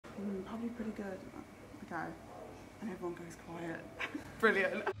probably pretty good. Okay. And everyone goes quiet.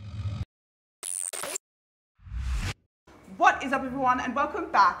 Brilliant. What is up, everyone, and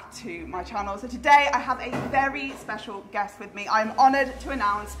welcome back to my channel. So today I have a very special guest with me. I'm honoured to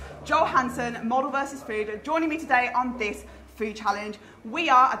announce Joel Hansen, Model vs Food, joining me today on this food challenge. We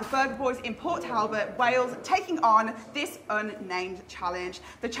are at the Burger BOYZ in Port Talbot, Wales, taking on this unnamed challenge.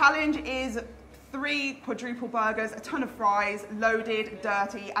 The challenge is 3 quadruple burgers, a ton of fries, loaded,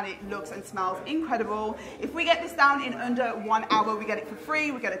 dirty, and it looks and smells incredible. If we get this down in under 1 hour, we get it for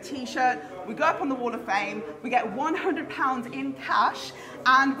free, we get a t-shirt, we go up on the Wall of Fame, we get £100 in cash,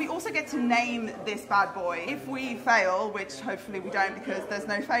 and we also get to name this bad boy. If we fail, which hopefully we don't because there's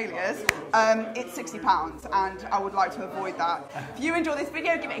no failures, it's £60, and I would like to avoid that. If you enjoy this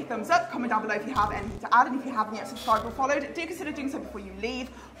video, give it a thumbs up, comment down below if you have anything to add, and if you haven't yet subscribed or followed, do consider doing so before you leave.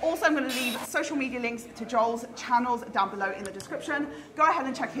 Also, I'm going to leave social media links to Joel's channels down below in the description. Go ahead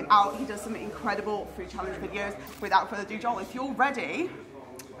and check him out. He does some incredible food challenge videos. Without further ado, Joel, if you're ready.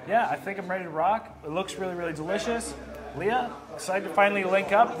 Yeah, I think I'm ready to rock. It looks really, really delicious. Leah, excited to finally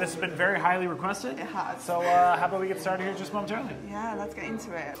link up. This has been very highly requested. It has. So how about we get started here just momentarily? Yeah, let's get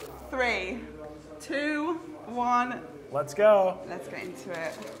into it. 3, 2, 1. Let's go. Let's get into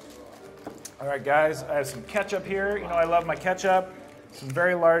it. All right, guys, I have some ketchup here. You know I love my ketchup. Some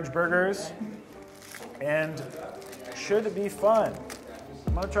very large burgers. And should be fun.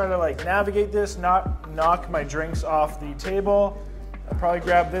 I'm gonna try to like navigate this, not knock my drinks off the table. I'll probably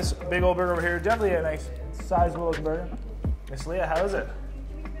grab this big old burger over here. Definitely a nice sizable looking burger. Miss Leah, how is it?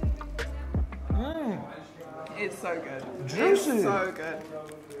 Mmm. It's so good. Juicy. It's so good.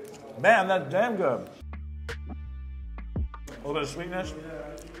 Man, that's damn good. A little bit of sweetness.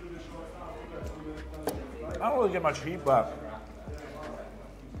 I don't really get much heat, but.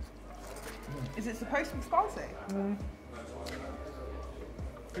 Is it supposed to be spicy? Mm.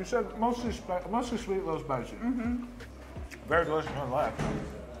 You said mostly sweet, little spicy. Mm-hmm. Very delicious nonetheless.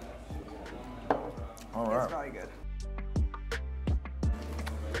 All right. It's very good.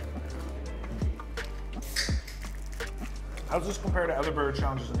 How does this compare to other burger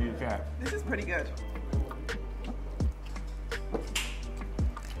challenges in the UK? This is pretty good.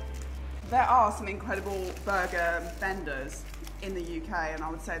 There are some incredible burger vendors in the UK, and I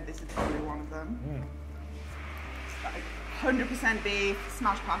would say this is probably one of them. Like 100% beef,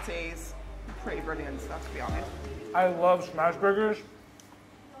 smash patties, pretty brilliant stuff, to be honest. I love smash burgers,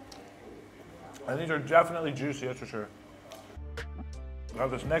 and these are definitely juicy, that's for sure.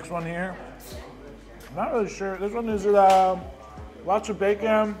 Got this next one here. I'm not really sure. This one is lots of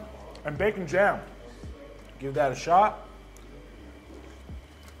bacon and bacon jam. Give that a shot.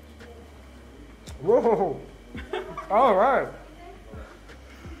 Whoa! All right.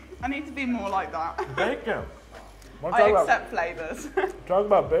 I need to be more like that. Bacon. I accept flavors. Talk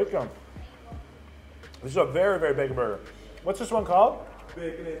about bacon. This is a very, very bacon burger. What's this one called?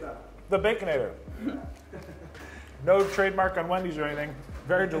 Baconator. The Baconator. No trademark on Wendy's or anything.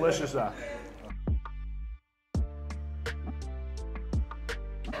 Very delicious though.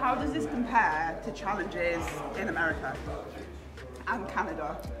 How does this compare to challenges in America and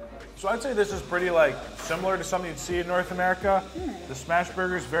Canada? So I'd say this is pretty like similar to something you'd see in North America. The smash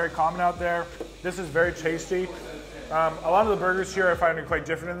burger is very common out there. This is very tasty. A lot of the burgers here I find are quite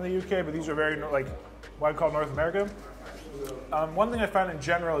different in the UK, but these are very like what I call North American. One thing I find in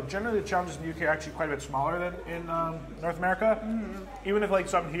generally the challenges in the UK are actually quite a bit smaller than in North America. Even if like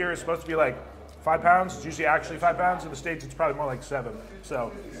something here is supposed to be like 5 pounds, it's usually actually 5 pounds. In the States, it's probably more like 7.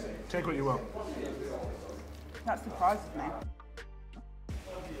 So take what you will. That surprises me.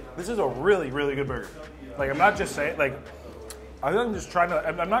 This is a really, really good burger. Like, I'm not just saying, like, I think I'm just trying to,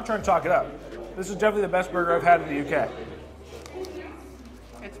 I'm not trying to talk it up. This is definitely the best burger I've had in the UK.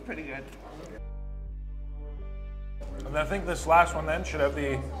 It's pretty good. And I think this last one then should have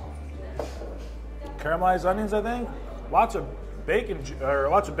the caramelized onions, I think. Lots of bacon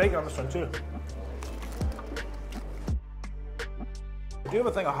on this one too. I do have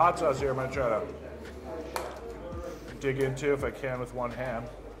a thing of hot sauce here I'm gonna try to dig into if I can with one hand.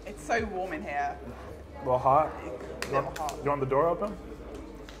 It's so warm in here. A little hot? A little hot. You want the door open?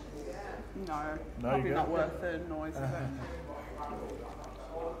 No, No, probably you not good? worth the noise, is it?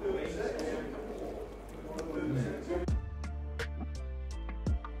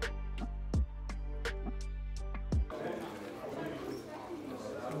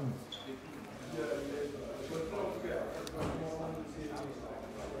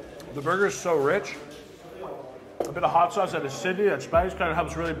 The burger is so rich. A bit of hot sauce, that acidity, that spice kind of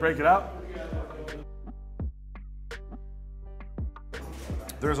helps really break it up.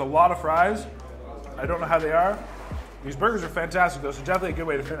 There's a lot of fries. I don't know how they are. These burgers are fantastic though, so definitely a good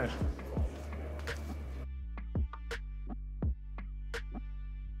way to finish.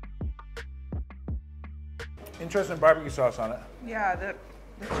 Interesting barbecue sauce on it. Yeah, the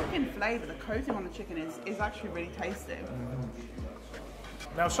chicken flavor, the coating on the chicken is actually really tasty.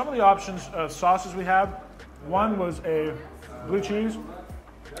 Now some of the options of sauces we have, one was a blue cheese,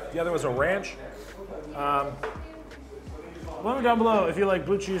 the other was a ranch. Let me down below if you like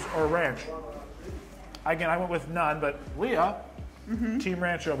blue cheese or ranch. Again, I went with none, but Leah, Team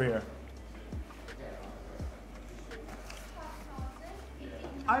Ranch over here.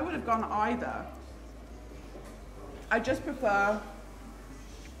 I would have gone either. I just prefer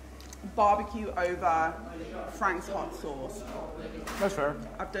barbecue over Frank's hot sauce. That's fair.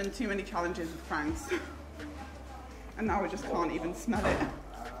 I've done too many challenges with Frank's. And now I just can't even smell it.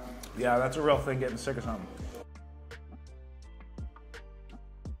 Yeah, that's a real thing, getting sick of something.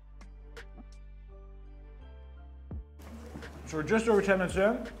 So we're just over 10 minutes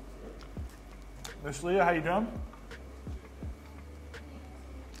in. Miss Leah, how you doing?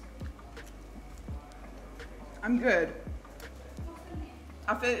 I'm good.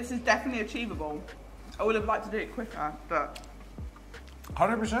 I feel this is definitely achievable. I would have liked to do it quicker, but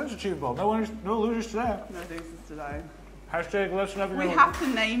 100% is achievable. No winners, no losers today. no losers today. Hashtag let's never We go. have to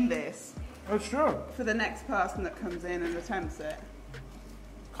name this That's true. for the next person that comes in and attempts it.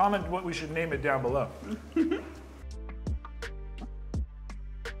 Comment what we should name it down below.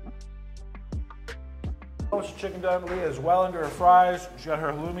 Roast chicken done. Leah is well into her fries. She got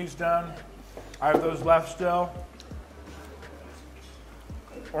her halloumis done. I have those left still.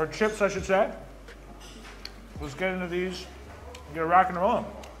 Or chips, I should say. Let's get into these and get rocking and rolling.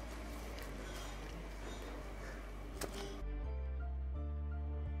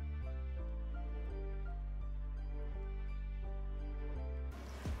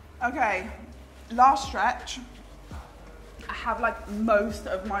 Okay, last stretch. I have like most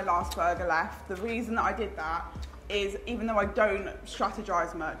of my last burger left. The reason that I did that is even though I don't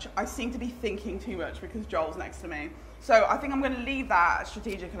strategize much, I seem to be thinking too much because Joel's next to me. So I think I'm going to leave that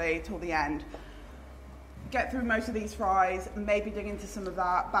strategically till the end. Get through most of these fries, maybe dig into some of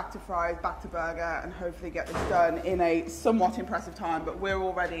that, back to fries, back to burger, and hopefully get this done in a somewhat impressive time. But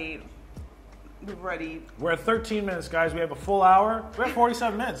we're at 13 minutes, guys. We have a full hour. We're at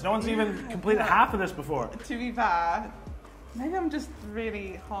 47 minutes. No one's even completed half of this before. To be fair, maybe I'm just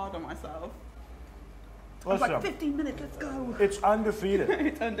really hard on myself. I was like, 15 minutes, let's go. It's undefeated.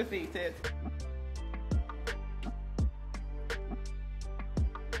 It's undefeated.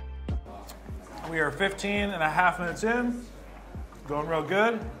 We are 15 and a half minutes in. Going real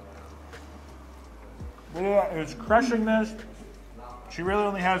good. Leah is crushing this. She really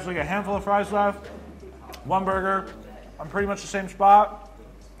only has like a handful of fries left. One burger. I'm pretty much the same spot.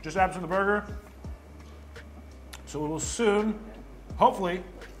 Just absent the burger. So we will soon, hopefully,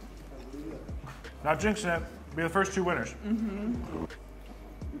 not jinxing it, be the first two winners.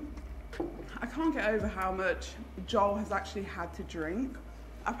 I can't get over how much Joel has actually had to drink.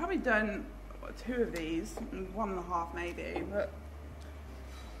 I've probably done two of these, 1.5 maybe, but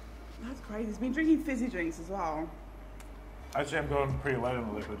that's crazy. He's been drinking fizzy drinks as well. I'd say I'm going pretty light on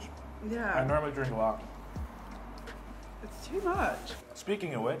the liquids. Yeah. I normally drink a lot. It's too much.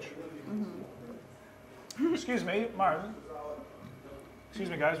 Speaking of which, excuse me, Martin. Excuse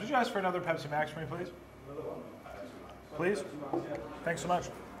me, guys. Would you ask for another Pepsi Max for me, please? Please? Thanks so much.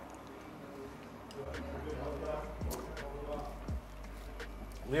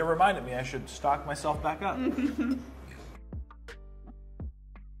 Leah reminded me I should stock myself back up. And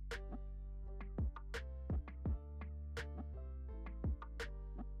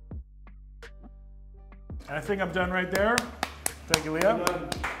I think I'm done right there. Thank you, Leah.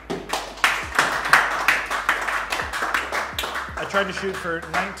 I tried to shoot for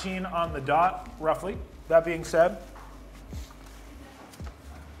 19 on the dot, roughly. That being said,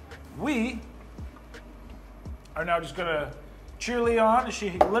 we are now just gonna cheer Leah on as she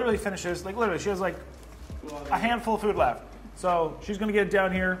literally finishes, like literally, she has like a handful of food left. So she's gonna get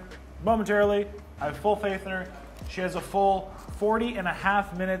down here momentarily. I have full faith in her. She has a full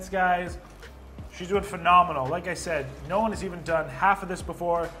 40.5 minutes, guys. She's doing phenomenal. Like I said, no one has even done half of this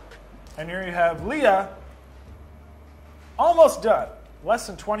before. And here you have Leah, almost done. Less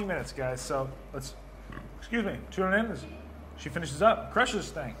than 20 minutes, guys. So let's, excuse me, tune in as she finishes up, crushes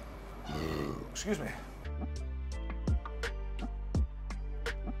this thing. Excuse me.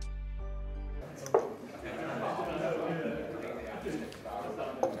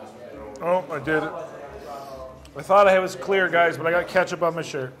 Oh, I did it. I thought I was clear, guys, but I got ketchup on my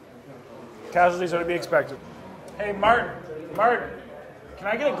shirt. Casualties are to be expected. Hey, Martin, can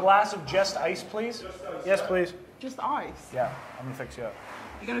I get a glass of just ice, please? Yes, please. Just ice? Yeah, I'm gonna fix you up.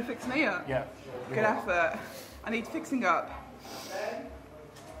 You're gonna fix me up? Yeah. Good effort. I need fixing up.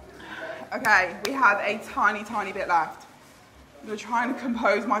 Okay, we have a tiny, tiny bit left. I'm gonna try and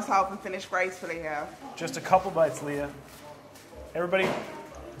compose myself and finish gracefully here. Just a couple bites, Leah. Everybody,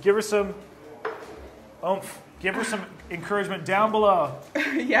 give her some oomph. Give her some encouragement down below.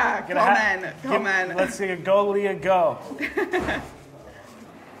 Yeah, come on. Let's see it. Go, Leah, go.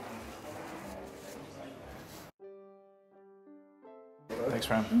 Thanks,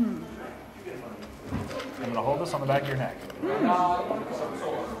 friend. I'm going to hold this on the back of your neck. If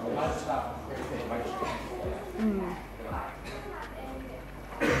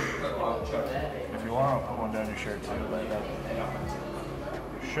you want, I'll put one down your shirt too. But that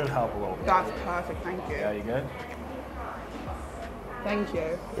should help a little bit. That's perfect, thank you. Yeah, you good? Thank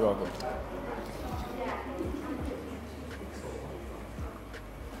you. You're welcome.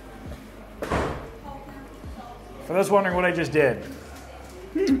 For those wondering what I just did,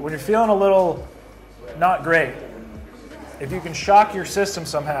 when you're feeling a little not great, if you can shock your system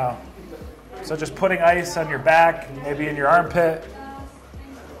somehow, such as putting ice on your back, maybe in your armpit,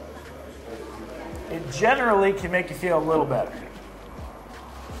 it generally can make you feel a little better.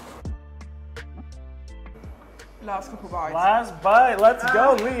 Last couple bites. Last bite, let's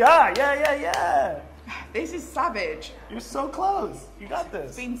go, Leah. Yeah. This is savage. You're so close. You got this.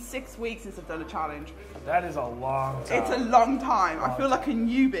 It's been 6 weeks since I've done a challenge. That is a long time. It's a long time. I feel like a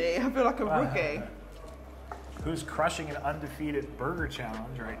newbie. I feel like a rookie. Who's crushing an undefeated burger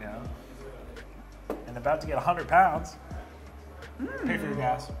challenge right now and about to get 100 pounds. Pay for your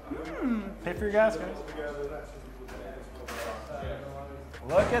gas. Pay for your gas, guys.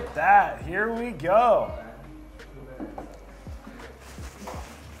 Look at that. Here we go.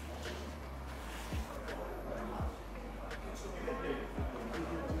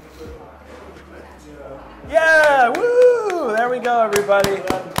 Yeah, woo! There we go, everybody.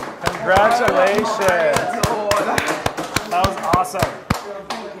 Congratulations. That was awesome.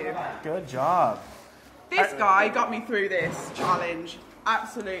 Thank you. Good job. This guy got me through this challenge.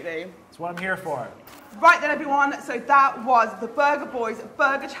 Absolutely. That's what I'm here for. Right then, everyone, so that was the Burger Boys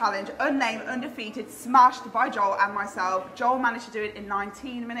Burger Challenge, unnamed, undefeated, smashed by Joel and myself. Joel managed to do it in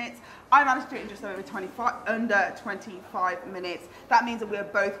 19 minutes. I managed to do it in just under 25 minutes. That means that we are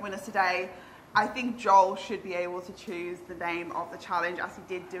both winners today. I think Joel should be able to choose the name of the challenge, as he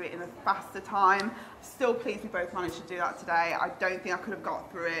did do it in a faster time. Still pleased we both managed to do that today. I don't think I could have got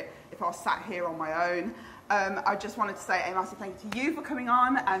through it if I was sat here on my own. I just wanted to say a massive thank you to you for coming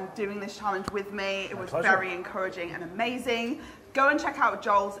on and doing this challenge with me. It was very encouraging and amazing. Go and check out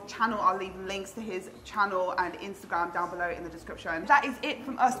Joel's channel. I'll leave links to his channel and Instagram down below in the description. That is it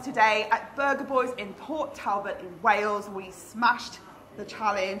from us today at Burger Boys in Port Talbot in Wales. We smashed the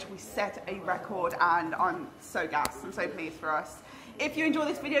challenge, we set a record, and I'm so gassed. I'm so pleased for us. If you enjoyed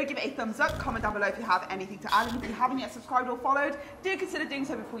this video, give it a thumbs up, comment down below if you have anything to add, and if you haven't yet subscribed or followed, do consider doing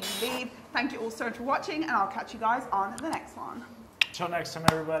so before you leave. Thank you all so much for watching, and I'll catch you guys on the next one. Till next time,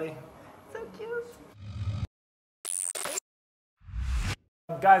 everybody. So cute.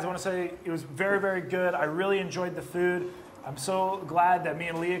 Guys, I want to say it was very, very good. I really enjoyed the food. I'm so glad that me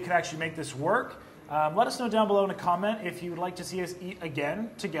and Leah could actually make this work. Let us know down below in a comment if you would like to see us eat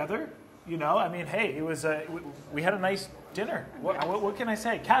again together. You know, I mean, hey, it was we had a nice dinner. What can I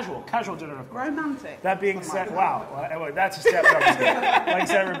say? Casual dinner, of course. Romantic. That being said, wow, that's a step up.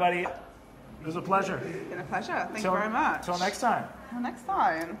 Thanks, everybody. It was a pleasure. It's been a pleasure. Thank you very much. Till next time. Till next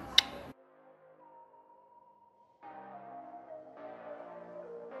time.